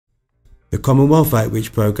The Commonwealth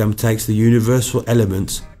Outreach Programme takes the universal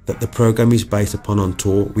elements that the programme is based upon on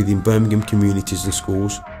tour within Birmingham communities and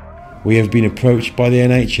schools. We have been approached by the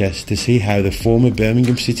NHS to see how the former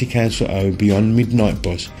Birmingham City Council owned Beyond Midnight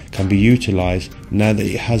bus can be utilised now that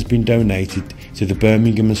it has been donated to the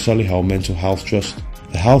Birmingham and Solihull Mental Health Trust.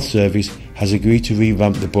 The Health Service has agreed to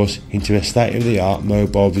revamp the bus into a state-of-the-art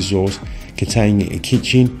mobile resource containing a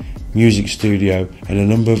kitchen, music studio and a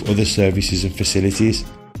number of other services and facilities.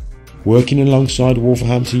 Working alongside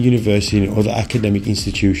Wolverhampton University and other academic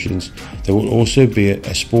institutions, there will also be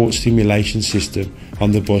a sports stimulation system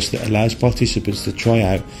on the bus that allows participants to try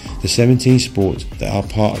out the 17 sports that are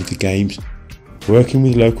part of the Games. Working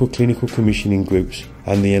with local clinical commissioning groups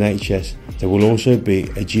and the NHS, there will also be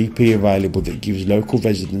a GP available that gives local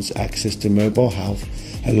residents access to mobile health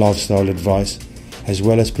and lifestyle advice, as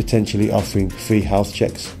well as potentially offering free health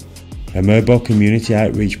checks. A mobile community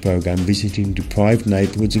outreach programme visiting deprived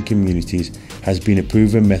neighbourhoods and communities has been a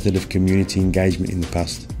proven method of community engagement in the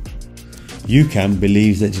past. UCAM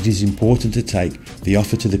believes that it is important to take the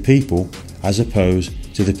offer to the people as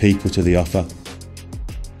opposed to the people to the offer.